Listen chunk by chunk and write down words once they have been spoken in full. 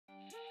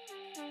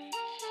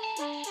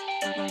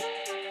What's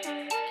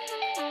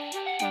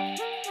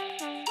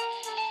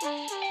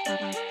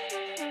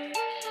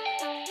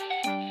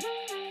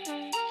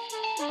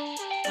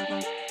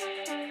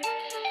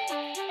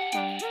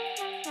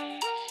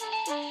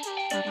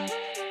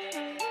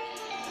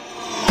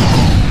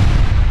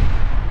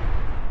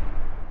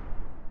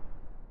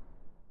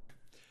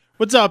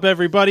up,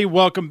 everybody?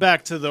 Welcome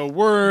back to The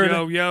Word.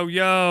 Yo, yo,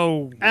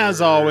 yo.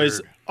 As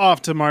always,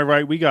 off to my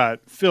right, we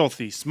got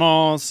Filthy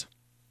Smalls.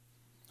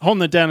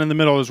 Holding it down in the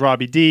middle is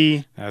Robbie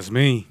D. That's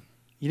me.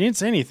 You didn't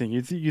say anything.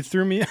 You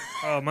threw me.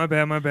 Oh, my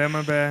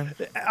bad.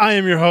 I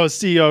am your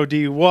host,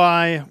 CODY.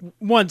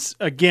 Once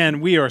again,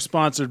 we are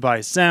sponsored by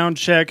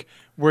Soundcheck,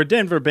 where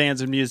Denver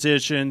bands and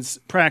musicians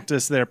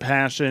practice their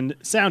passion.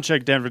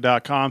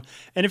 Soundcheckdenver.com.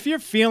 And if you're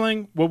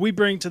feeling what we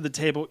bring to the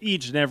table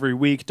each and every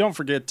week, don't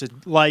forget to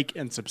like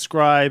and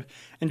subscribe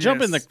and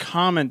jump in the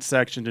comment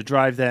section to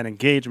drive that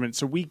engagement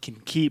so we can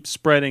keep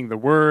spreading the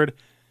word.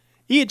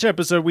 Each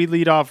episode, we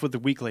lead off with the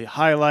weekly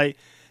highlight.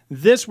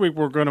 This week,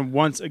 we're going to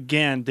once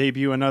again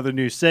debut another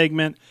new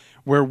segment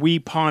where we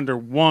ponder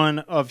one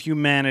of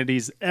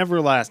humanity's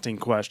everlasting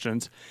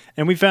questions.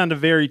 And we found a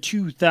very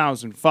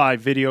 2005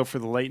 video for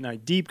the Late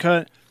Night Deep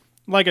Cut.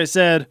 Like I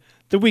said,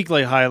 the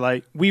weekly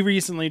highlight, we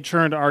recently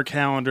turned our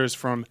calendars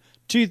from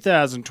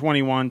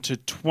 2021 to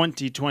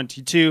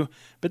 2022,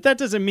 but that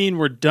doesn't mean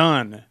we're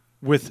done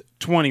with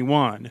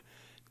 21.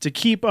 To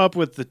keep up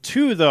with the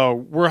two, though,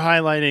 we're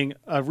highlighting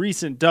a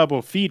recent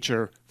double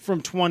feature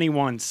from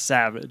 21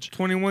 Savage.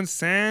 21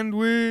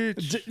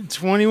 Sandwich.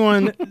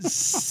 21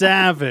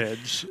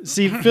 Savage.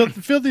 See,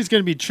 Filthy's going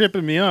to be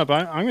tripping me up.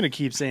 I'm going to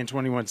keep saying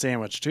 21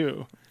 Sandwich,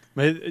 too.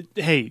 But,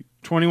 hey,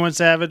 21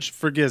 Savage,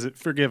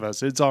 forgive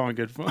us. It's all in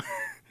good fun.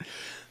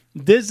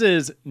 This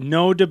is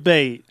No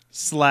Debate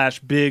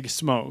 / Big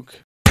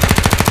Smoke.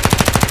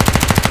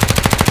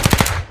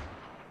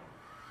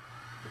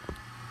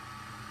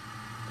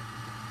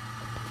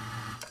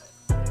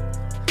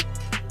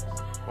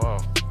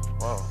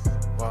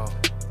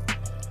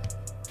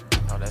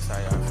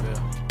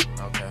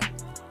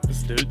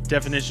 The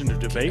definition of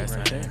debate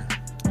right there.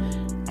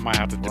 I might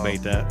have to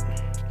debate that.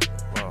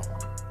 Whoa.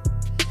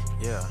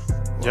 Yeah.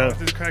 Yeah.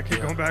 This crack keep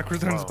going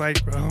backwards on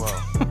Spike, bro.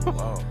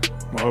 Whoa.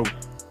 Whoa.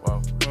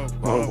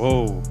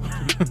 Whoa.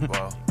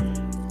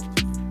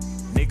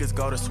 Niggas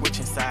go to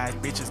switching sides,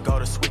 bitches go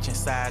to switching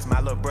sides.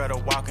 My little brother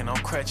walking on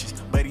crutches,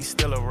 but he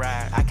still a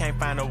ride. I can't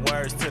find the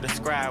words to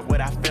describe what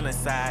I feel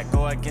inside.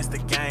 Go against the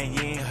gang,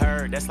 you ain't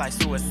heard, that's like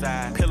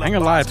suicide. I ain't gonna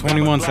lie,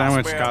 21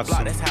 Sandwich got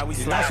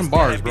some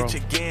bars, bro.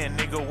 Again,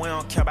 nigga, we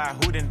don't care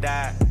about who done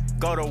died.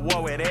 Go to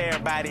war with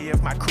everybody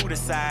if my crew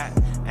decide.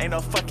 Ain't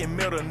no fucking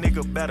middle,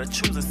 nigga, better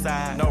choose a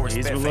side. No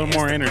respect. He's a little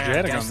more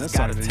energetic on this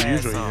side than you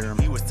usually hear him.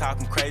 He was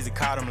talking crazy,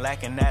 caught him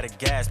lacking at a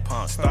gas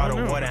pump.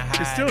 Started water high.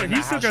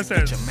 He still got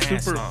that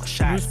super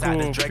new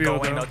school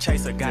feel, ain't no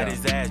chaser, got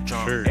his ass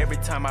drunk. Sure. Every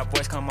time my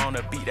voice come on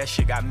the beat, that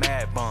shit got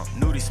mad bump.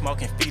 Nudie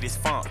smoking feet is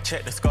funk.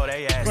 Check the score,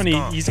 they ass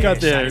Funny, he's got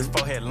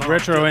the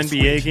retro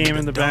NBA game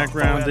in the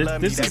background.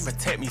 This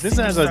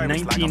has a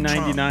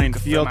 1999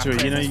 feel to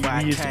it. You know,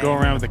 we used to go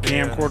around with a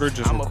camcorder,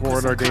 just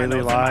record our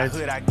daily lives,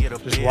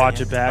 just watch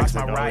it back. Like,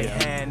 oh,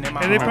 yeah. And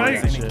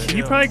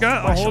he probably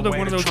got a hold of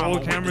one of those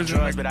old cameras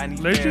and like,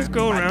 let's just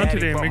go around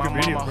today and make a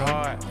video,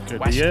 bro.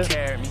 Could be it.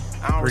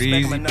 Pretty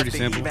easy, pretty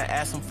simple.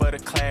 For the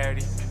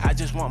clarity. I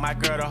just want my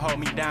girl to hold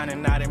me down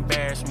and not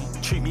embarrass me.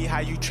 Treat me how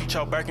you treat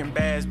your Birkin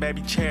bags,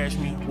 baby, cherish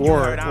me.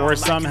 Or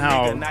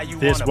somehow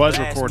this was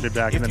recorded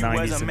back in the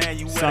 90s.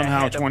 And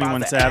somehow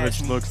 21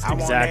 Savage looks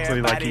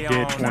exactly like he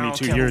did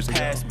 22 years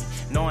ago.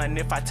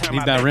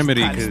 Need that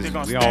remedy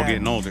because we all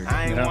getting older.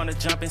 I ain't want to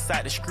jump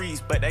inside the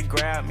streets, but they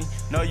grab me.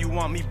 Know you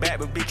want me back,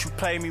 but bitch, you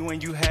played me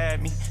when you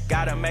had me.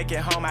 Gotta make it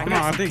home.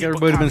 I think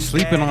everybody been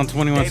sleeping on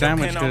 21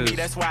 Sandwich because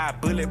that's why I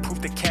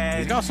bulletproof the cash.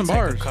 He's got some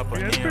bars.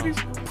 Yeah,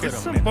 it's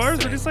some bars,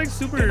 but it's like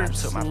super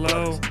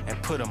slow.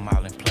 And put them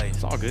all in place.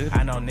 It's all good.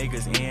 I know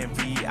niggas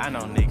envy, I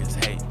know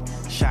niggas hate.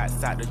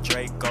 Shots out the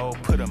Draco,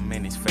 put them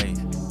in his face.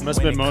 Must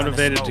have been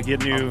motivated to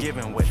get new,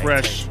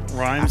 fresh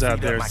rhymes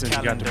out there since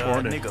he got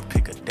deported.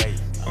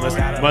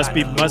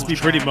 Must be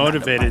pretty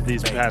motivated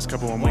these past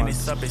couple of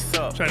months.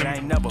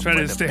 Trying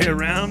to stay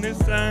around this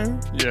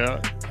time.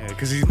 Yeah,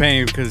 because he's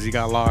paying because he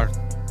got locked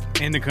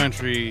in the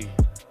country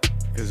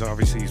because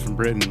obviously he's from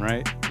Britain,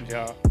 right?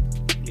 Yeah.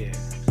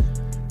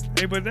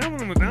 Hey, but that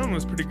one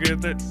was pretty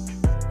good. That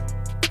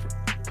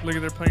look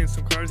at they're playing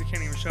some cards. They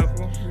can't even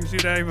shuffle. You see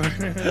that?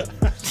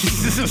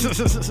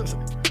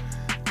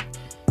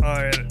 All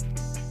right,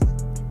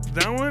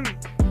 that one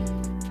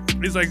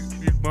is like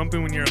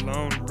bumping when you're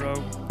alone,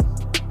 bro.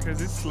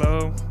 Cause it's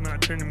slow,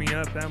 not turning me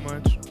up that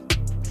much.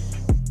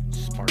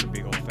 Smart, a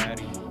big old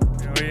fatty.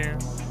 Oh yeah.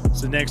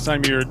 So next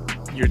time you're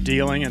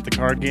dealing at the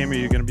card game, are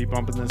you gonna be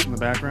bumping this in the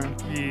background?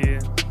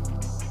 Yeah.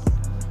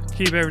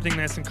 Keep everything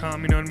nice and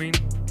calm. You know what I mean?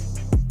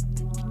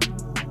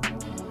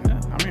 Yeah,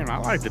 I mean, I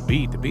like the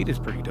beat. The beat is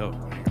pretty dope.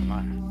 I ain't gonna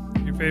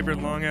lie. Your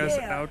favorite long ass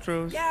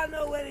outros? Y'all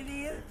know what it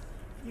is.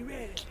 You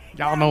ready?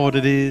 Y'all know what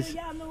it is.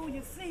 Y'all know who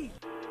you see.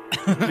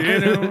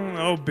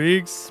 Oh,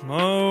 Big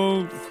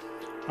Smoke.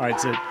 All right,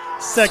 so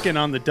second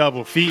on the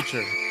double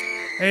feature.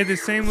 Hey, the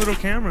same little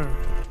camera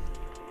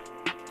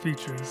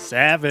feature.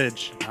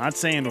 Savage, not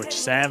sandwich,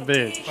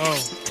 savage. Oh,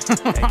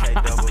 AK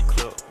double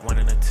clip, one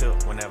in a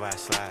tip whenever I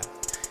slide.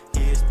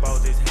 He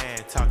exposed his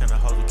hand, talking to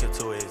hoes who killed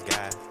two of his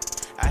guys.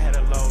 I had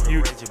a load of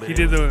Reggie, but he it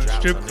did was the a drop,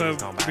 strip so niggas club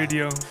gon' buy it.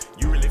 video.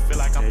 You really feel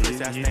like I'm Yeah,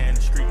 pussy, I you stay in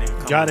the street, nigga.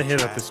 Come Gotta on, hit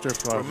try. up the strip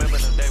club. Remember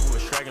them days we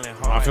was struggling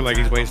hard. I feel like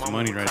he's Times my wasting mama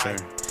money was right crying.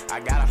 there. I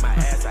got out my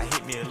ass, I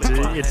hit me a lick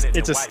on It's 100 a and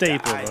wiped the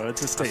staple, eye. though.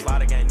 It's a staple.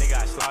 Slaughter gang nigga,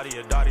 I slaughter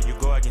your daughter. You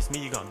go against me,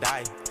 you gon'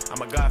 die.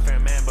 I'm a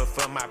God-fearing man, but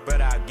for my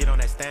brother, I get on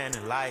that stand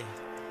and lie.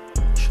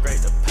 Straight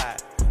the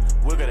pot,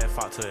 wiggle that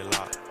fought to the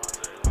lock.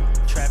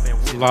 Trapping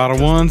with A lot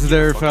of ones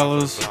there,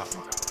 fellas.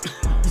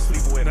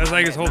 That's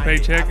like his whole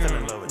paycheck.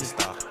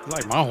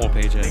 Like my whole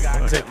paycheck.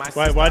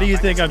 Why do you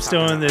think I'm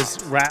still in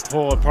this rat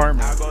hole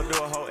apartment?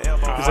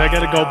 Because I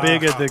gotta go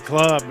big at the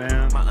club,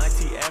 man. My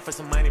auntie asked for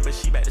some money, but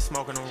she back to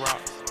smoking them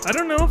rocks. I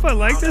don't know if I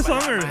like this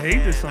song or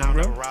hate this song,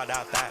 bro.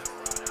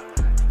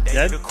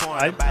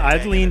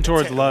 I'd lean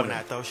towards love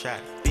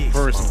it,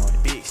 personally.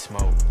 Big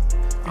smoke.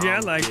 Yeah, I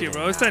like it,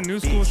 bro. It's that new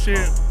school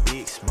shit.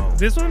 Big smoke.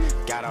 This one,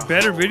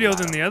 better video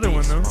than the other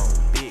one, though.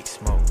 Big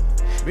smoke.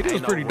 Video's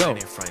Ain't no pretty dope.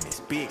 running from this.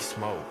 Big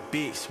smoke.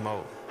 Big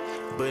smoke.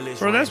 Bullets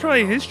Bro, that's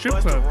raining probably his on. strip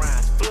Busta club.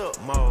 Rhymes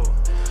flip mode.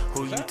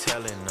 Who you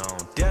telling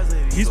on?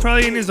 Desert He's Eagle,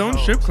 probably in big his own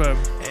hoes. strip club.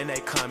 And they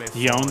coming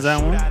He for owns him. that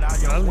Shoot one? out all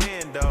your Probably.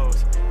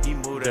 windows. He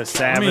moved The a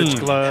Savage mean-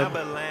 Club.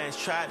 Avalanche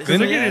tried to Cause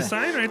look say at his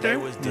sign right they there.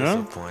 was Yeah.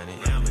 disappointed.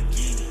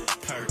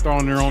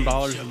 Throwing your own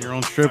dollars in your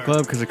own strip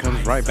club because it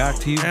comes right back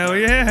to you. Hell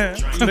yeah.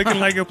 Looking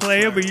like a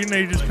player, but you know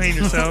you're just paying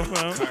yourself,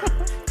 bro.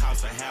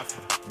 Cost a half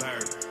a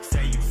bird.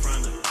 Say you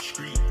from the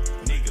street,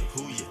 nigga,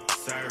 who you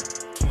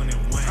serve?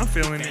 21. I'm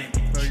feeling it.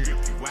 Fuck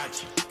it.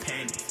 Watch your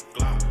panties,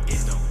 Glock,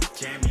 it don't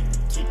jam me.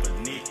 Keep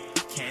a nick,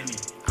 candy.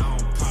 I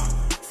don't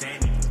pop,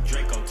 Sandy,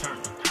 Draco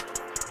Turner.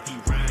 He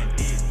ride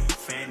it,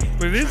 Fanny.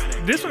 But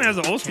this one has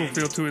an old school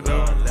feel to it,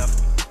 though.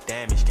 Left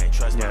damage, can't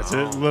trust Yeah, my it's a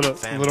own little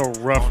family.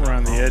 rough On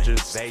around the our own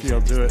edges invasion,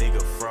 feel to this it.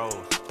 Nigga froze,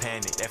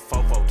 panic. That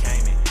fofo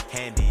came in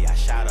handy. I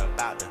shot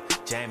about the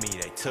jammy.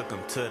 They took him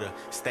to the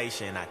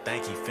station. I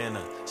think he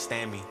finna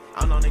stand me.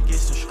 I'm on to get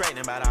some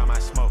straightening about all my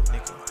smoke,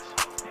 nigga.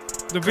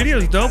 The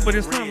video's dope, but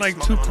it's not like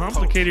too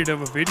complicated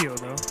of a video,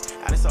 though.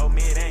 I done sold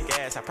mid and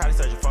gas. I probably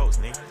searching folks,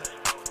 nigga.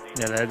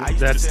 Yeah, I used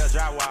to sell that's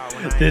drywall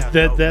when I ain't have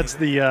dope, that's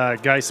nigga.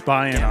 the guy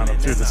spying on him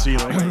through the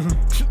ceiling.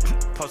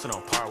 Posted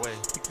on Parkway.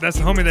 That's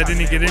the homie that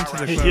didn't get into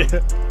the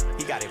club. Yeah.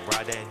 He got it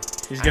broad day.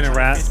 He's gonna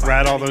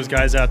rat all those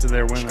guys out to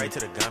their women. Straight to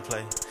the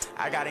gunplay.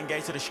 I got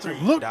engaged to the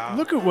street. Look dawg.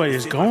 at what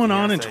is This going my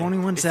on in fiancé.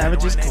 21 This ain't the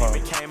Savage's one that club.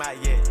 even came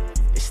out yet.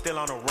 It's still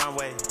on the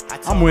runway. I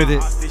told I'm with my it.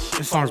 boss shit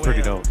This song's for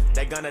pretty well. dope.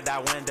 They gonna die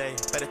one day.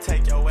 Better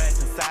take your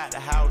ass inside the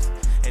house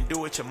and do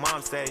what your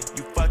mom say.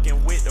 You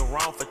fucking with the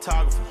wrong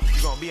photographer.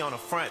 You gonna be on the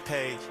front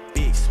page.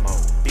 Big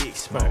smoke, big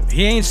smoke.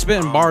 He ain't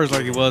spitting bars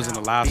like he was in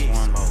the last Big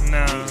one. smoke,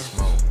 Nah. big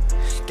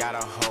smoke. Got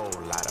a whole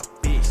lot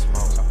of big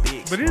smoke,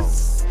 big But smoke.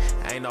 it's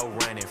Ain't no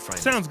running from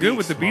this. sounds good Big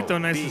with the beat, smoke, though,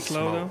 nice and big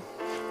slow,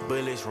 smoke.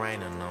 Bullets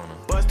raining on them.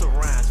 Busta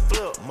Rhymes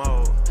flip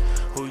mode.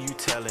 Who you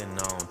telling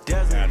on?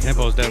 Desert Yeah, tempo's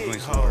Eagle, definitely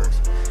big slower. hoes.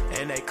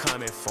 And they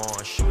coming for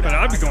him. Shoot But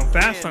out I'd be all going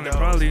your fast on it, windows.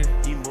 probably.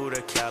 He moved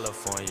to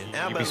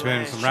California. You be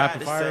spitting some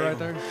rapid fire right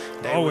there?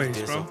 They Always,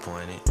 was bro.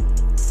 disappointed.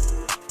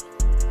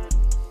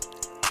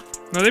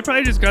 No, they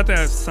probably just got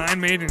that sign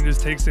made and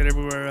just takes it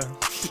everywhere.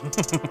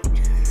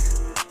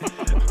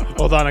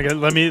 Hold on,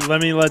 let me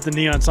let the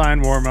neon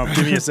sign warm up.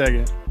 Give me a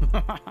second.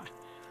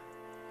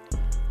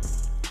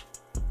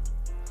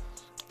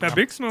 That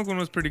Big Smoke one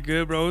was pretty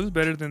good, bro. It was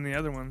better than the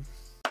other one.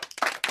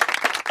 We're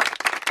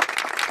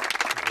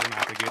gonna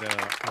have to get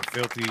a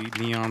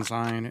filthy neon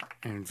sign,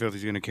 and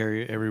Filthy's gonna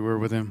carry it everywhere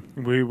with him.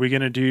 We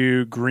gonna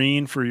do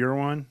green for your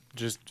one?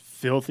 Just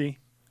filthy.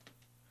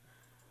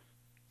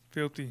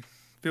 Filthy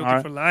All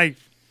right. for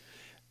life.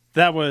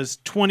 That was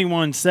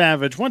 21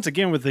 Savage once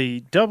again with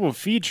the double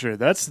feature.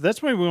 That's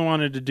why we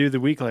wanted to do the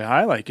weekly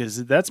highlight,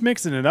 because that's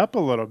mixing it up a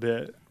little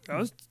bit. That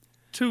was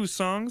two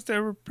songs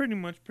that were pretty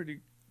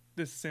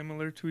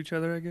dissimilar to each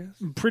other, I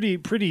guess. Pretty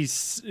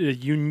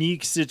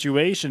unique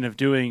situation of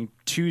doing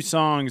two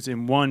songs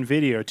in one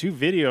video, two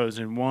videos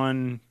in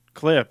one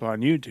clip on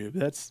YouTube.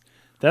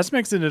 That's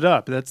mixing it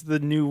up. That's the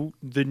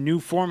new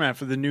format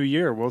for the new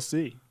year. We'll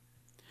see.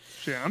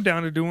 Shit, I'm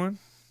down to do one.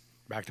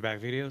 Back-to-back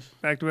videos.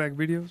 Back-to-back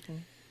videos. Bro.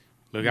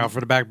 Look out for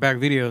the back-to-back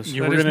videos.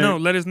 Yeah, Let we're us gonna- know.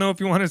 Let us know if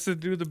you want us to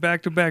do the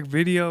back-to-back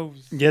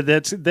videos. Yeah,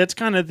 that's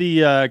kind of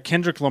the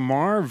Kendrick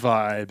Lamar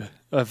vibe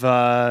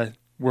of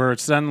where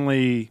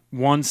suddenly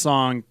one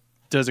song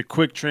does a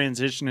quick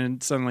transition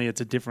and suddenly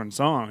it's a different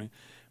song.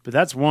 But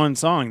that's one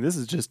song. This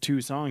is just two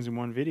songs in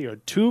one video.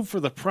 Two for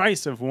the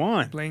price of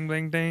one. Bling,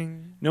 bling,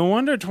 ding. No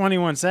wonder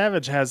 21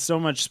 Savage has so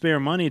much spare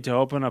money to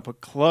open up a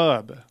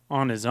club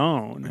on his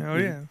own. Hell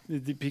yeah.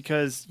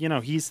 Because,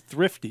 he's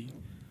thrifty.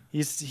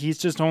 He's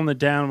just holding it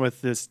down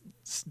with this,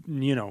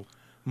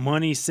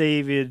 money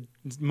saving,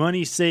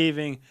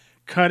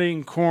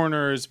 cutting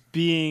corners,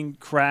 being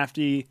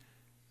crafty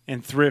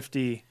and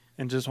thrifty,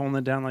 and just holding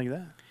it down like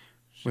that.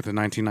 With a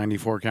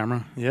 1994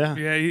 camera. Yeah,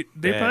 Yeah,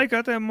 they Yeah. probably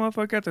got that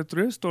motherfucker at the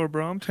thrift store,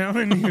 bro. I'm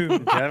telling you.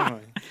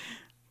 definitely.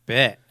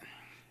 Bet.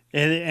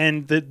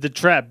 And the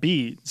trap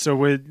beat, so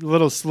we're a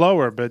little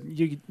slower, but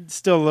you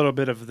still a little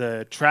bit of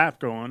the trap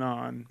going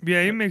on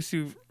Yeah, it makes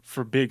you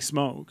Big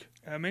Smoke.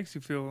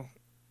 feel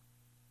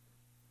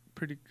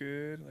pretty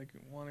good. Like you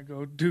want to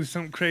go do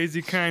something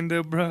crazy, kind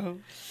of, bro.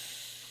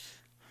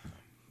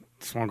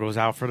 This one goes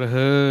out for the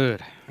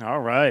hood.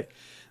 All right.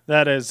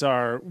 That is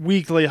our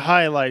weekly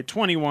highlight,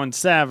 21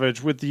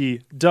 Savage with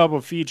the double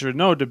feature,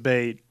 no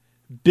debate,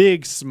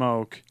 Big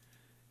Smoke.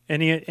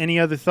 Any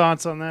other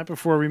thoughts on that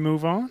before we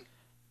move on?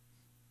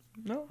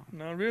 No,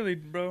 not really,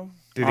 bro.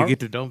 Did he get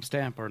the dope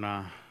stamp or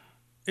not?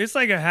 It's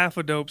like a half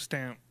a dope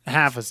stamp.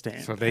 Half a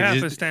stamp. So they Half a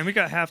just, stamp. We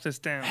got half the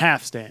stamp.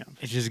 Half stamp.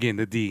 it's just getting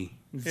the D.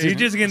 Yeah, you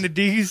just getting the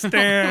D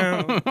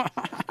stamp.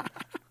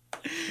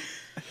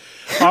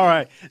 All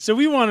right. So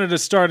we wanted to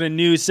start a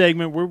new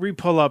segment where we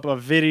pull up a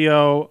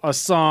video, a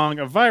song,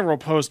 a viral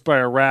post by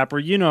a rapper,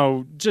 you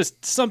know,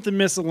 just something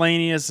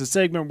miscellaneous, a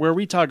segment where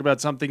we talk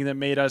about something that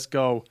made us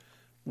go,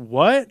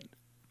 what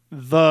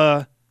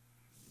the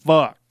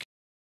fuck?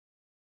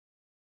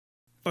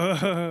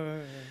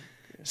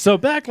 So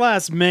back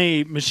last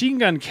May, Machine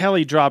Gun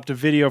Kelly dropped a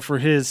video for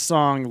his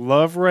song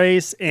Love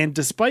Race, and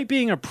despite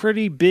being a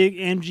pretty big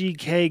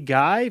MGK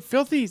guy,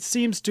 Filthy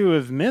seems to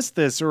have missed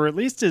this, or at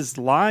least is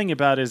lying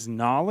about his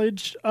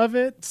knowledge of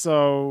it.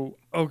 So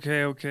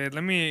Okay.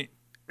 Let me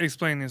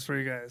explain this for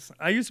you guys.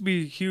 I used to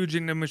be huge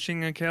into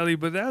Machine Gun Kelly,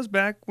 but that was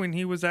back when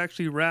he was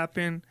actually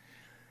rapping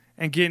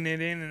and getting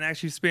it in and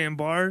actually spitting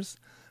bars.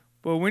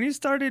 But when he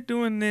started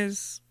doing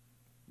this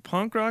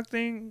punk rock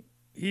thing,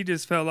 he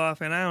just fell off,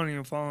 and I don't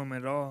even follow him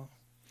at all.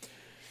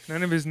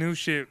 None of his new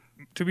shit.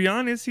 To be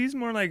honest, he's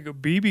more like a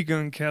BB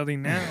Gun Kelly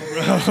now,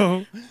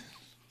 bro.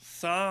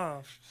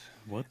 Soft.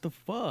 What the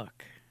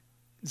fuck?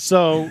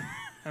 So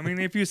I mean,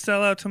 if you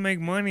sell out to make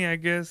money, I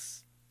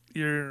guess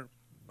your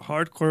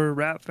hardcore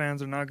rap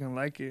fans are not gonna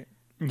like it.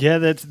 yeah,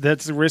 that's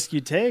the risk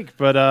you take.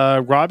 But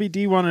Robbie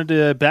D wanted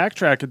to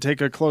backtrack and take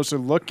a closer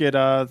look at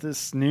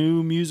this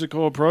new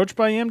musical approach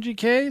by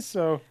MGK.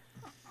 So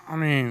I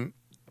mean,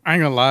 I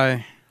ain't gonna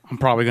lie. I'm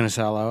probably gonna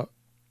sell out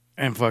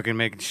and fucking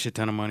make a shit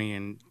ton of money,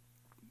 and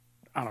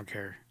I don't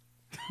care.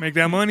 Make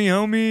that money,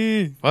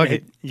 homie. Fuck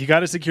it. you got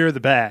to secure the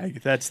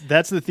bag. That's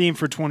the theme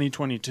for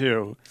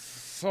 2022.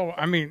 So,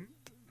 I mean,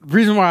 the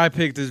reason why I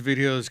picked this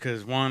video is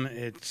because, one,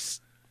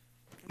 it's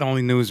the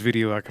only newest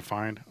video I could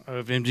find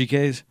of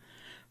MGK's.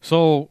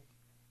 So,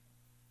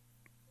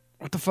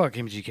 what the fuck,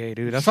 MGK,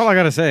 dude? That's all I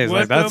gotta say. Is What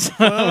like, the that's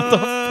what the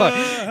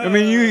fuck. I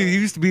mean, you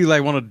used to be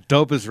like one of the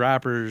dopest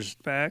rappers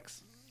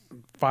Facts.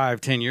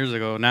 5-10 years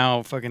ago.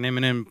 Now, fucking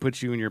Eminem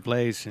puts you in your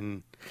place,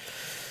 and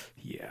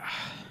yeah.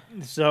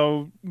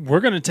 So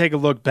we're going to take a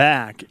look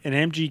back at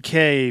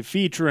MGK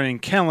featuring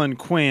Kellen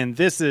Quinn.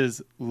 This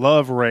is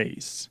Love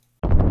Race.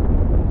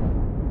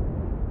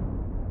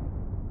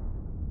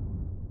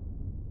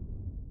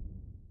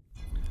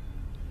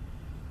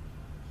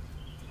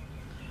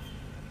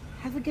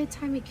 Have a good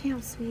time at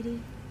camp,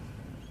 sweetie.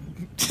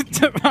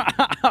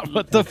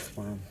 What the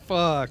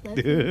fuck,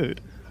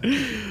 dude?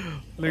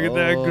 Look at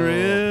that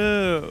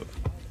grill.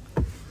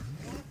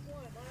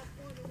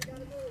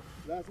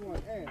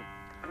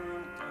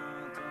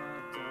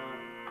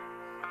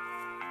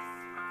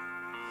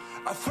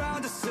 I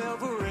found a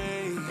silver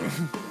ring.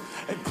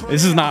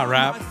 This is not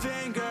rap,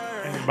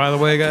 by the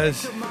way,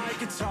 guys.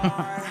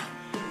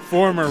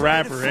 Former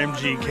rapper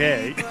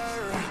MGK.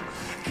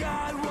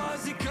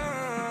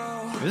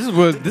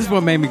 This is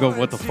what made me go,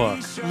 what the fuck?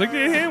 Look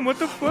at him. What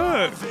the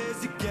fuck?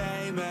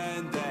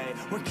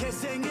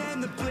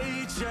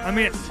 I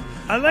mean,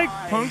 I like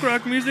punk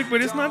rock music,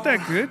 but it's not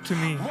that good to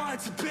me.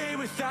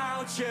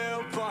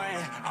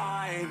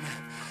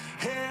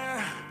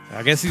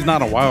 I guess he's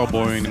not a wild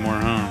boy anymore,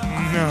 huh?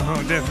 No,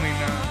 definitely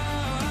not.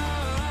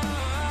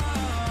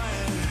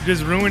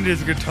 Just ruined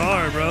his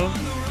guitar, bro.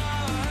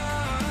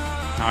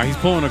 Nah, he's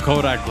pulling a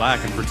Kodak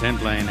Black and pretend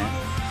playing it.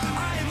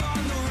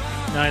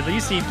 Now, at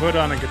least he put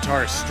on a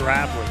guitar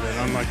strap with it,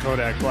 unlike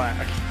Kodak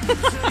Black.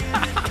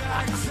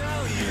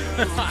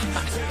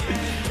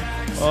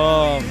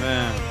 Oh,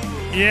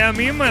 man. Yeah,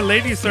 me and my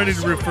lady started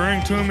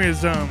referring to him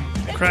as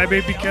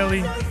Crybaby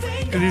Kelly,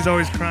 because he's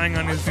always crying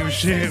on his new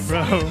shit,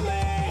 bro.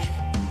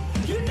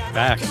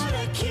 Facts.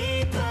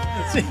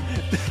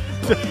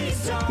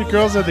 The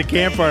girls at the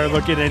campfire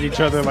looking at each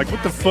other like,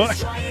 what the fuck?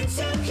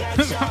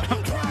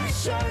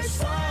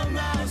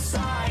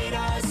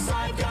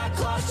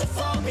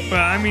 But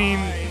I mean,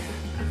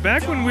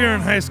 back when we were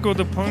in high school,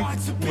 the punk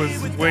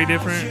was way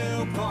different.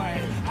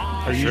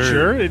 Are you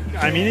sure?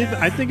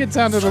 I think it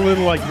sounded a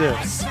little like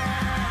this.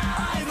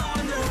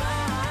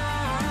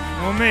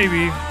 Well,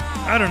 maybe.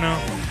 I don't know.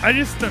 I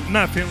just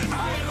not feeling it.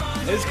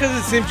 It's because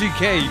it's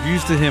MGK. You're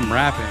used to him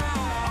rapping.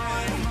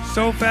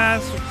 So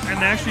fast and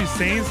actually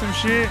saying some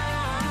shit.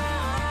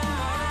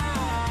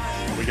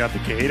 We got the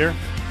gator.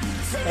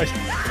 Oh,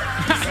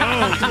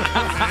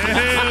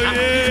 hell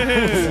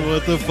yeah.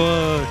 What the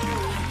fuck?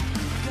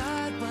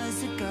 God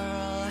was a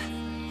girl.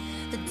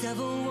 The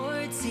devil wore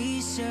a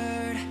t-shirt.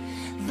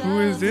 Who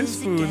is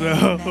this fool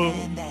though?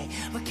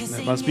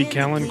 That must be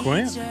Kellen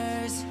Quinn.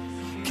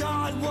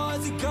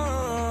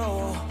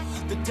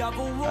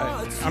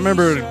 I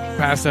remember in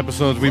past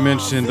episodes we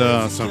mentioned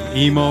some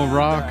emo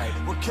rock.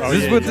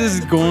 Is this what this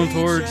is going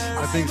towards?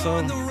 I think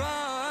so.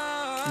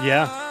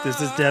 Yeah, this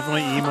is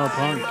definitely emo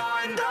punk.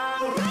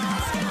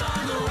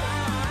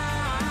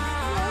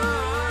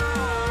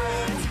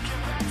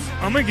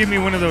 I'm gonna give me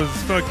one of those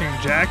fucking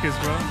jackets,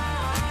 bro,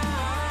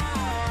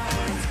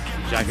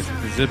 Jackets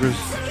with the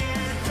zippers.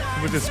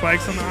 with the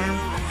spikes on the arm.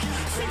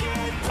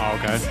 Oh,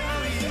 okay.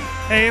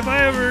 Hey, if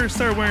I ever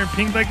start wearing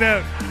pink like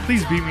that,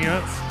 please beat me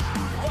up.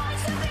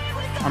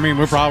 I mean,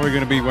 we're probably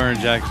going to be wearing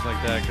jackets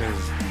like that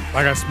because,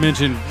 like I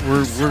mentioned,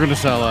 we're going to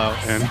sell out.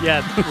 And Yeah,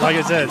 like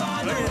I said,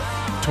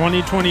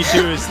 2022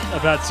 is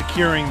about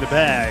securing the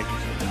bag.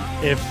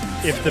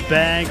 If the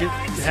bag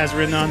has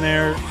written on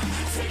there,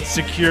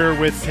 secure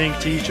with pink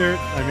t-shirt,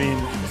 I mean,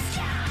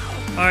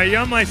 All right,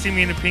 y'all might see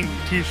me in a pink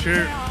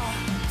t-shirt.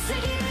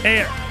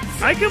 Hey,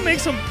 I can make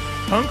some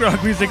punk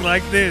rock music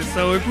like this.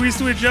 So if we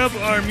switch up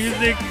our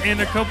music in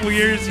a couple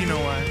years, you know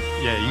why.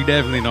 yeah, you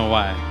definitely know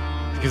why.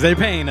 Because they're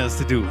paying us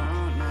to do it.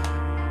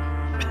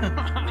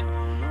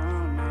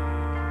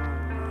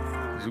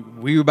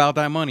 We about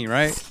that money,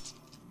 right?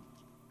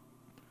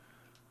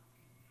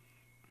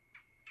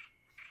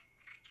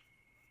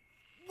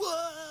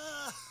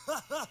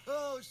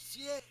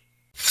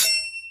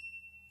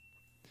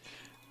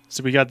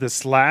 so we got the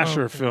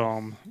slasher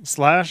film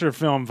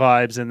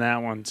vibes in that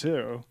one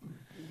too.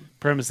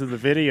 Premise of the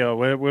video.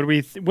 What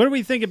do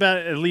we think about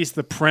at least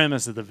the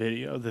premise of the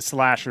video, the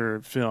slasher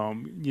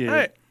film?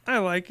 Yeah, I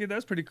like it.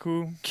 That's pretty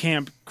cool.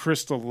 Camp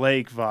Crystal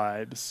Lake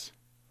vibes.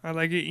 I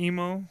like it.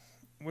 Emo.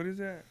 What is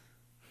that?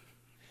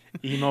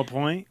 Emo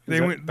Point. Is They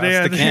that- went.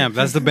 That's the camp.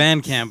 That's the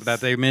band camp that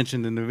they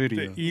mentioned in the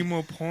video. The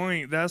emo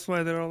point. That's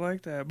why they're all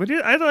like that. But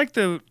I like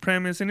the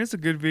premise, and it's a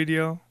good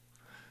video.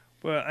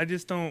 But I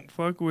just don't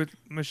fuck with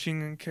Machine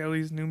Gun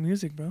Kelly's new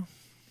music, bro.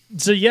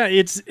 So yeah,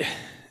 it's,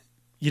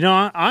 you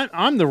know,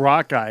 I'm the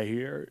rock guy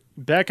here.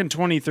 Back in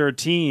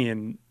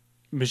 2013,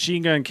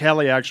 Machine Gun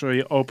Kelly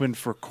actually opened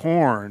for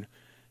Korn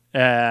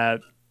at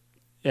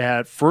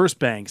First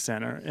Bank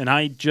Center, and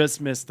I just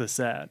missed the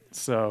set.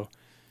 So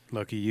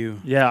Lucky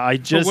you. yeah, I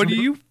But just.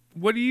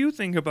 what do you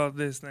think about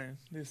this then?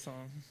 This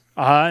song?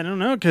 I don't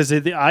know, because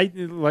I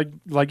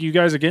like you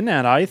guys are getting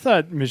at. I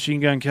thought Machine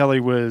Gun Kelly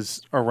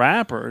was a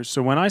rapper,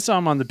 so when I saw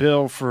him on the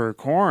bill for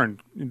Korn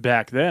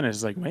back then,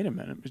 it's like, wait a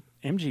minute,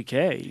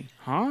 MGK,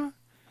 huh?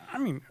 I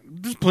mean,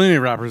 there's plenty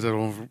of rappers that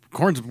will.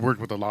 Korn's worked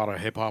with a lot of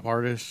hip hop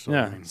artists. So,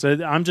 Yeah, I mean, so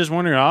I'm just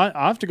wondering. I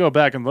have to go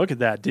back and look at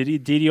that. Did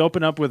he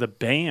open up with a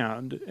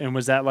band, and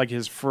was that like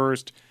his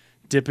first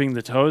dipping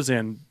the toes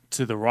in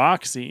to the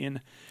rock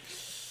scene?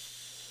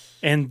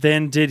 And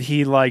then did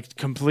he like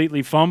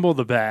completely fumble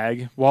the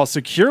bag while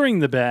securing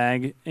the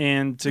bag,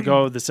 and to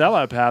go the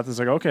sellout path? It's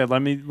like, okay,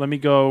 let me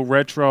go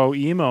retro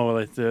emo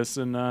with this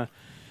and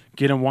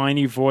get a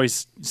whiny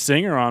voice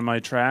singer on my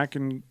track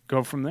and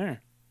go from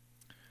there.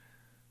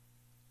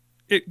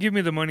 Give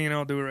me the money and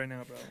I'll do it right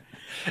now, bro.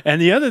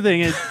 And the other thing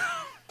is,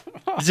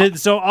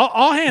 so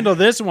I'll handle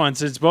this one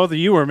since both of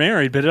you are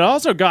married, but it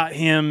also got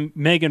him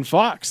Megan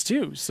Fox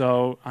too.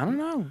 So I don't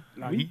know.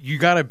 you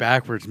got it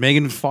backwards.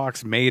 Megan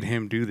Fox made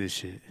him do this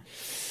shit.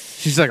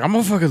 She's like, I'm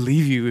gonna fucking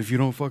leave you if you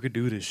don't fucking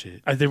do this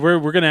shit. I think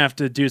we're gonna have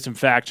to do some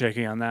fact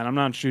checking on that. I'm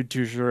not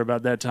too sure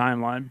about that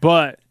timeline,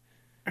 but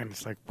And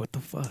it's like, what the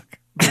fuck?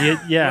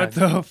 yeah. What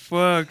the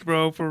fuck,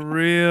 bro? For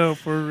real,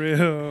 for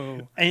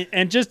real.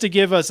 And just to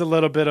give us a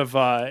little bit of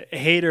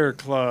hater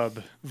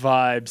club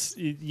vibes,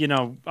 you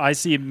know, I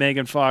see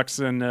Megan Fox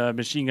and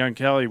Machine Gun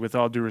Kelly. With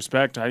all due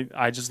respect,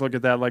 I just look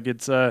at that like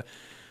it's a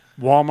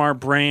Walmart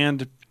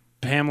brand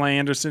Pamela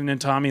Anderson and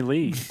Tommy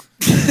Lee.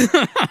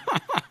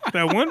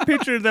 That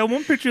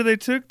one picture they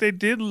took, they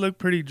did look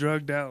pretty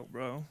drugged out,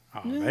 bro.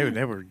 Oh,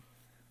 they were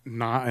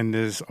not in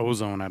this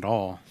ozone at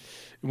all.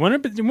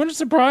 Wouldn't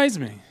surprise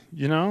me,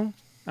 you know?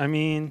 I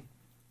mean,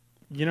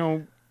 you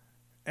know,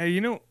 Hey,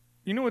 you know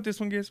what this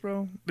one gets,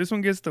 bro? This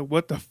one gets the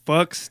what the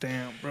fuck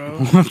stamp, bro.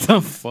 What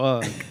the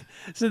fuck?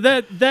 so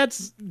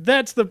that's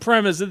the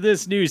premise of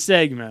this new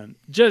segment.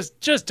 Just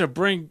to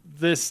bring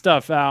this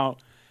stuff out,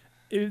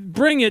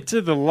 bring it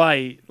to the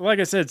light. Like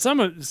I said, some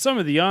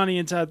of the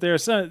audience out there,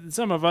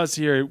 some of us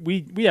here,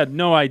 we had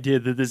no idea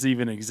that this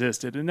even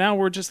existed, and now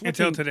we're just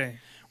looking, Until today.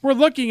 we're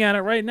looking at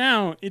it right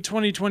now in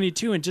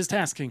 2022 and just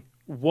asking,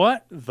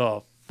 what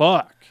the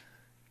fuck?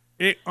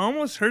 It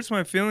almost hurts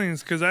my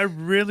feelings because I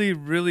really,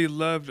 really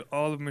loved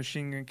all of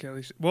Machine Gun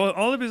Kelly. Well,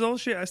 all of his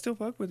old shit, I still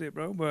fuck with it,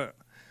 bro. But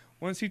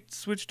once he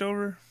switched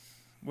over,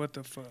 what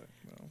the fuck,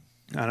 bro?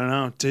 I don't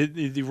know.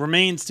 It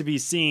remains to be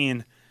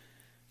seen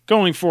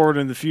going forward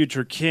in the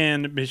future.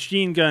 Can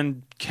Machine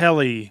Gun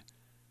Kelly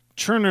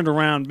turn it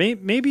around?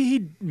 Maybe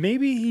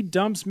he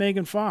dumps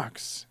Megan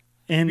Fox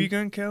and B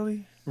Gun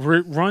Kelly?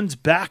 runs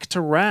back to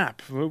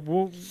rap.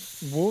 We'll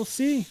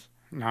see.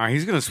 Nah,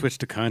 he's gonna switch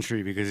to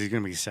country because he's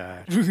gonna be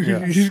sad.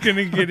 He's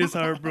gonna get his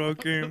heart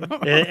broken.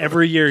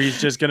 Every year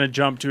he's just going to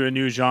jump to a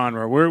new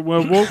genre.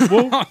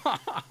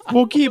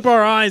 We'll keep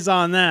our eyes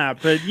on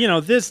that. But, you know,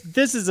 this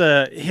is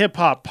a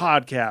hip-hop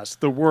podcast,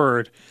 The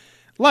Word.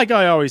 Like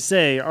I always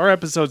say, our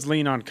episodes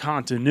lean on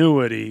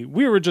continuity.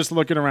 We were just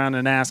looking around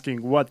and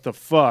asking, what the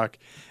fuck?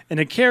 And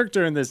a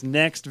character in this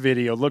next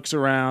video looks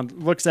around,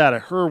 looks out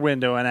of her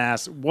window and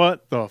asks,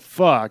 what the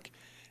fuck?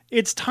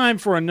 It's time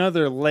for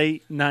another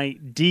late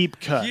night deep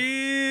cut.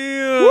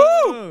 Yeah.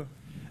 Woo!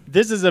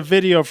 This is a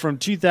video from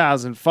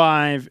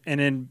 2005,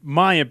 and in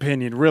my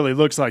opinion, really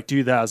looks like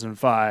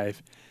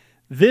 2005.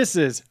 This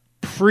is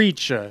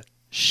Preacher,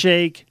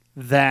 Shake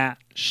That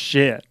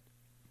Shit.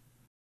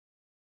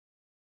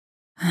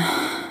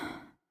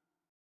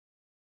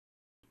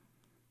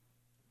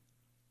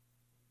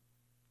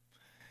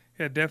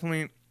 Yeah,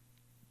 definitely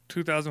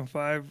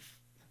 2005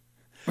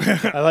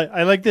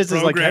 I like this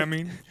as like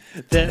programming.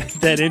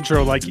 that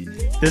intro. Like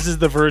this is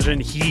the version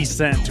he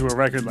sent to a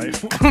record label.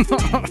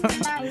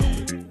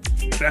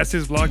 That's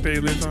his block that he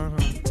lives on, huh?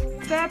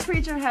 That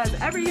preacher has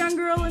every young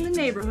girl in the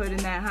neighborhood in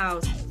that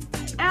house.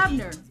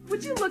 Abner,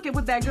 would you look at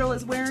what that girl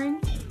is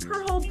wearing?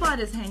 Her whole butt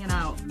is hanging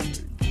out.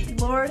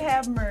 Lord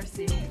have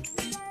mercy.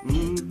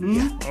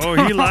 Oh,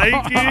 he like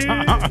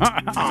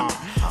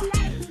it?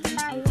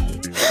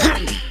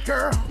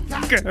 Girl,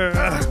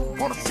 Girl.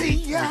 wanna see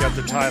ya. We got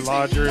the Ty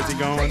Law jersey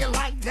going. Take it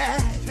like that,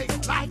 take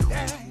it like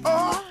that.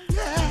 Oh,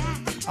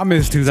 yeah. I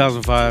miss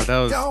 2005.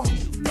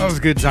 That was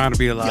a good time to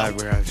be alive,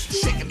 guys.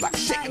 Shake it like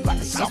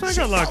That's why I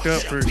got locked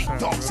up first time,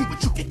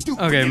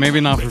 bro. Okay, maybe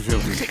not for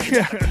filthy.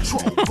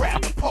 I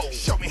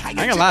I ain't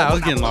gonna lie, I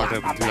was getting locked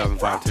up in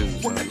 2005 too.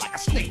 So. like a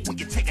snake when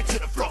you take it to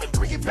the floor and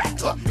bring it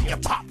back up and you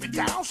pop it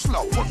down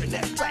slow, working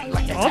that thing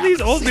like All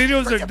these old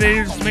videos,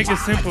 they just make it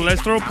simple.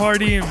 Let's throw a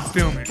party and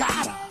film it.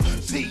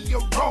 see you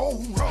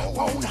roll.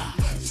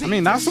 I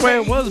mean, that's the way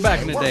it was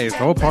back in the day.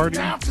 Throw a party,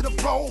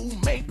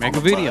 make a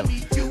video.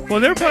 Well,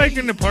 they're probably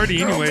going to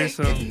party anyway,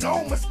 so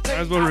might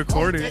as well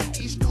record it.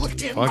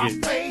 Fuck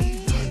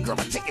it. Girl,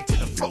 I take it to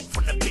the floor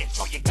from the bench.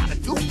 All you gotta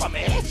do for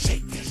me,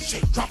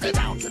 shake, drop it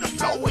down to the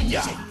floor when you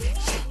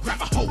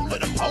grab a hold of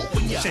the pole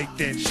when you Shake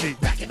that shit.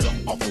 back it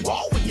up off the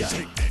wall when you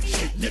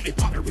let me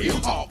pop it real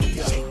hard when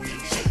you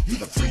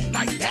the freak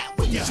like that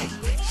when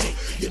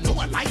you know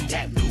I like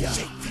that when you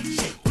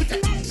put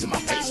that ass in my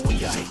face when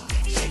you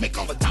make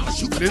all the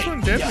dollars you can This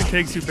one definitely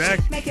takes you back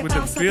with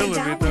the feel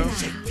of it, though.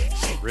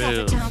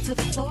 Real.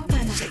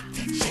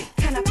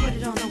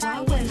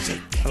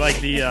 I like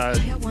the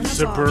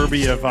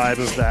suburbia vibe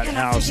of that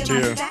house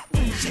too.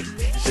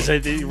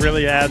 It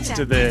really adds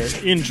to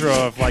the intro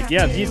of like,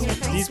 yeah,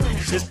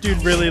 this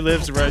dude really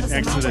lives right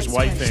next to this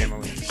white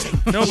family.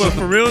 No, but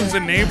for real, the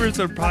neighbors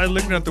are probably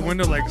looking out the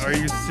window like, are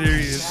you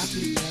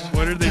serious?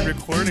 What are they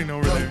recording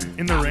over there?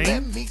 In the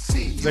rain?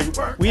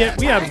 Like we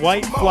had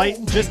White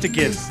Flight just to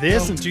get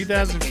this in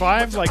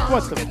 2005. Like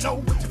what the?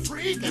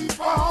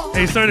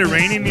 Hey, it started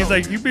raining. He's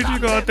like, you bitches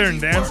go out there and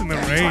dance in the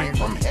rain.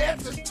 from head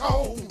to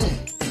toe.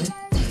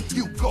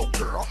 You go,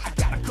 girl. I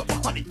got a couple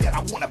hundred that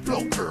I wanna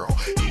blow, girl.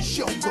 It's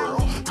your girl.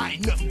 I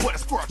ain't nothing but a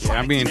squirrel. Yeah,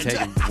 I'm being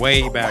taken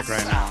way back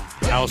right now.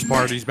 House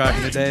parties back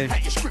in the day.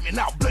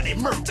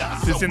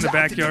 Just in the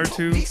backyard,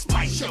 too.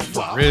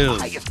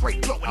 Really?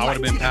 I would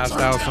have been passed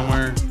out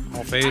somewhere,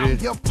 all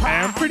faded. Is Hey,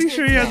 I'm pretty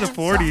sure he has a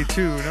 40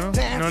 too, no?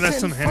 You know, that's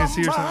some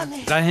Hennessy or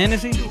something. that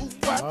Hennessy?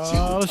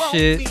 Oh,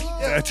 shit.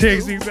 That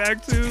takes me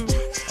back too.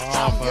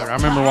 Oh, fuck. I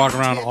remember walking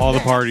around all the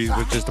parties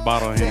with just a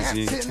bottle of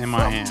Hennessy in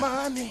my hand.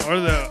 Or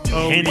the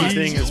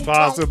Anything is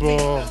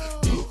possible.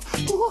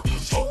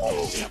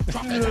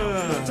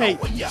 Hey,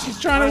 she's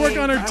trying to work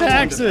on her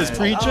taxes,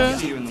 preacher.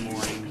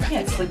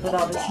 Can't sleep with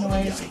all this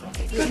noise.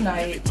 Good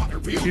night.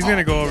 He's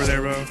gonna go over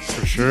there, bro.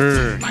 For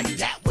sure.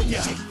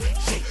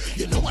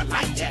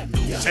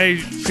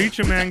 Hey,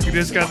 Preacher Man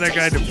just got that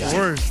guy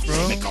divorced,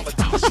 bro.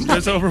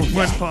 Just over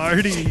one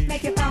party.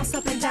 Make it bounce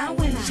up and down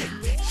when I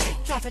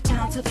drop it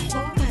down to the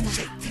floor when I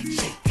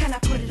can I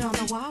put it on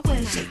the wall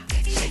when I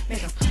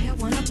make a player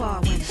wanna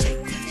ball when I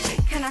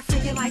can I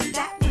freak it like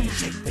that when I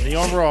And the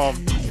overall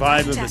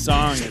vibe of the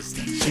song is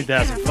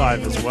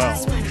 2005 as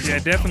well. Yeah,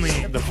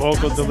 definitely. The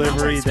vocal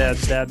delivery,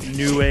 that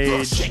new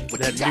age,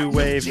 that new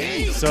wave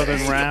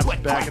southern rap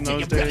back in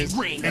those days.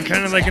 And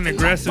kind of like an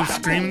aggressive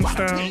screaming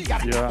style.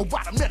 Yeah.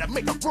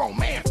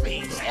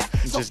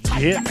 Just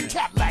get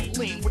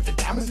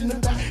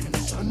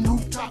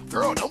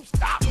Girl, don't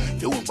stop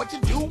doing what you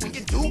do when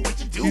you do what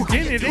you do. He's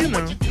getting it in,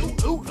 though.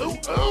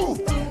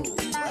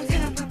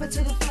 can I pop it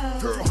to the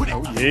floor?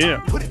 Oh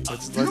yeah.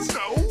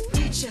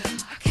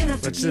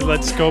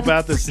 Let's scope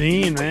out the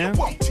scene, man.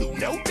 Don't do it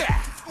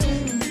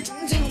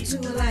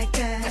like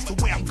that. That's the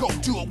way I'm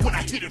gonna do it when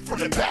I hit it from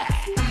the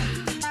back. You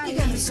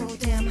got me so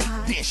damn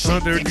high. Oh,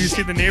 there, do you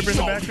see the neighbor in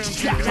the background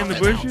peeking in the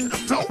bushes?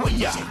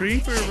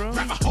 Creeper, bro.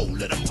 Grab a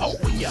hold of the pole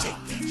when ya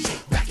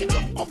back it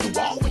up off the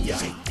wall when ya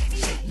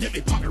let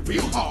me pop it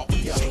real hard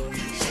when ya.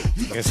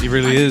 Guess he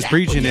really is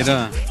preaching it,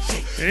 huh?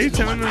 Hey,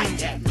 telling him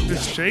to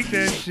shake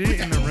that shit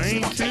in the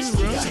rain, too,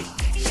 bro.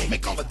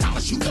 Make all the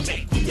dollars you can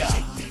make when you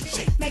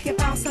Make it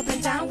bounce up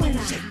and down when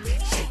I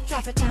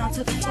drop it down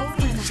to the floor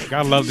when I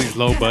Gotta love these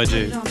low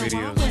budget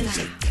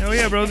videos. Hell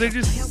yeah, bro. They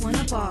just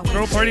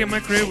throw a party at my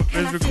crib,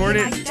 let's record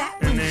it,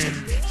 and then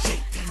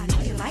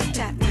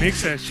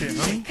mix that shit,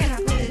 homie. Can I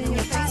put it in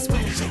your face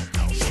when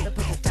I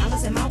put the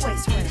dollars in my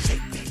waist when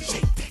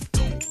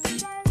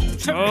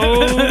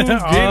Oh,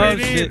 get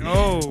it shit. in.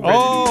 Oh,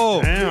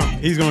 Oh, Damn.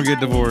 he's gonna get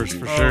divorced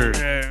for sure.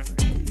 Yeah.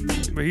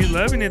 But he's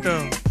loving it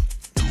though.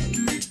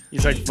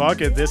 He's like,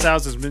 fuck it. This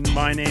house has been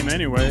my name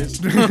anyways.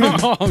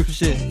 Oh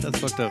shit, that's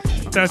fucked up.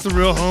 That's the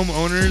real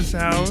homeowner's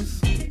house.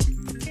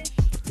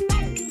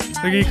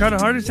 Like he caught a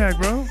heart attack,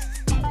 bro.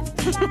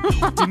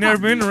 You've never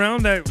been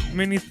around that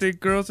many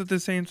thick girls at the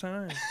same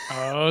time.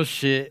 Oh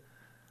shit.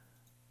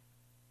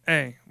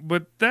 Hey,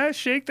 but that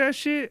shake that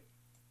shit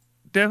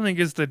definitely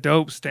gets the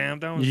dope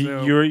stamp. That one's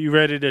dope. You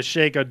ready to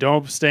shake a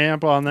dope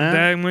stamp on that?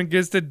 That one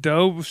gets the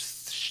dope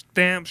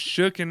stamp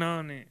shooken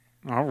on it.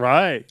 All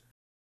right.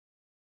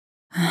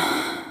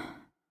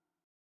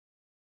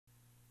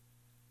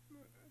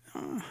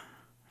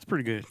 It's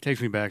pretty good.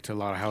 Takes me back to a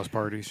lot of house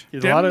parties. A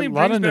Definitely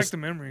lot brings of back the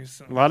memories.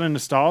 So. a lot of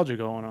nostalgia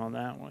going on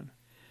that one.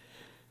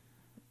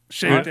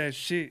 Shake that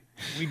shit.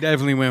 We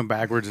definitely went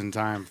backwards in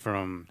time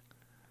from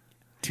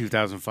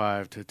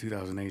 2005 to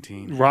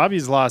 2018.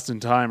 Robbie's lost in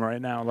time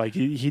right now. Like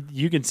he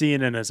you can see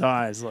it in his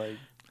eyes. Like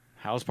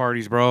House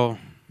parties, bro.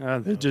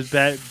 they're just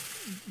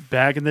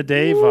back in the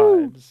day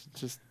vibes.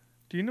 Just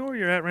Do you know where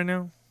you're at right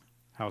now?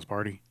 House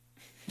party.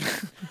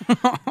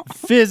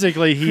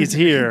 physically, he's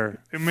here.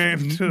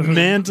 Man,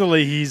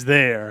 Mentally, he's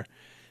there.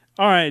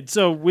 All right,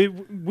 so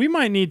we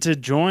might need to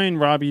join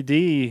Robbie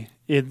D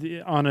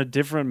on a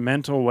different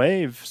mental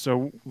wave.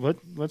 So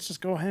let's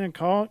just go ahead and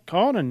call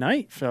it a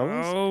night,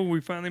 fellas. Oh,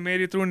 we finally made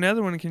it through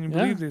another one. Can you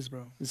believe this,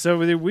 bro? So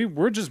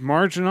we're just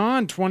marching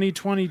on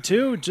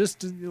 2022,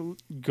 just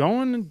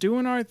going and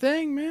doing our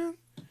thing, man.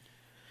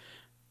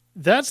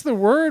 That's the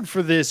word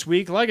for this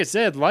week. Like I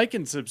said, like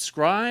and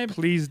subscribe.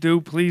 Please do,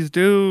 please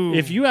do.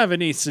 If you have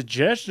any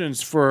suggestions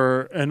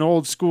for an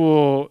old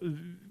school,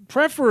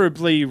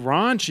 preferably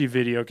raunchy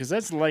video, because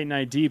that's the late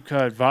night deep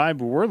cut vibe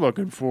we're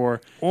looking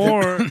for.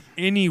 or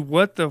any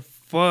what the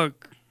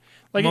fuck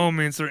Like-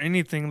 moments or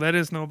anything, let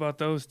us know about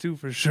those too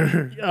for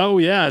sure. Oh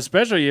yeah,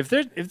 especially if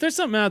there's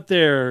something out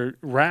there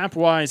rap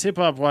wise, hip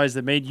hop wise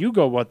that made you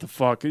go what the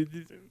fuck.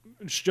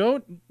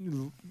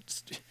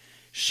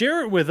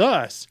 Share it with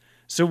us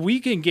so we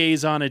can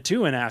gaze on it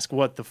too and ask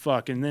what the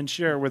fuck, and then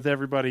share it with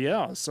everybody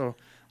else. So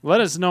let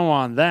us know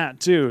on that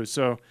too.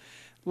 So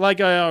like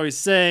I always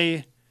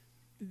say,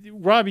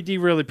 Robbie D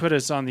really put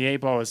us on the 8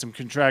 ball with some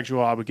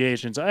contractual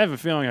obligations. I have a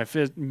feeling I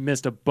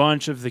missed a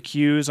bunch of the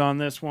cues on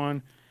this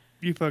one.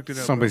 You fucked it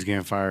up. Somebody's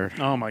getting fired.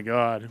 Oh my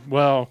God.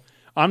 Well,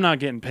 I'm not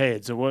getting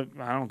paid, so what?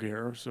 I don't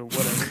care. So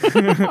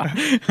whatever.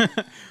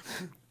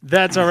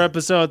 That's our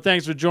episode.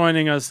 Thanks for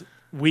joining us.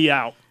 We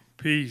out.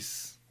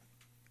 Peace.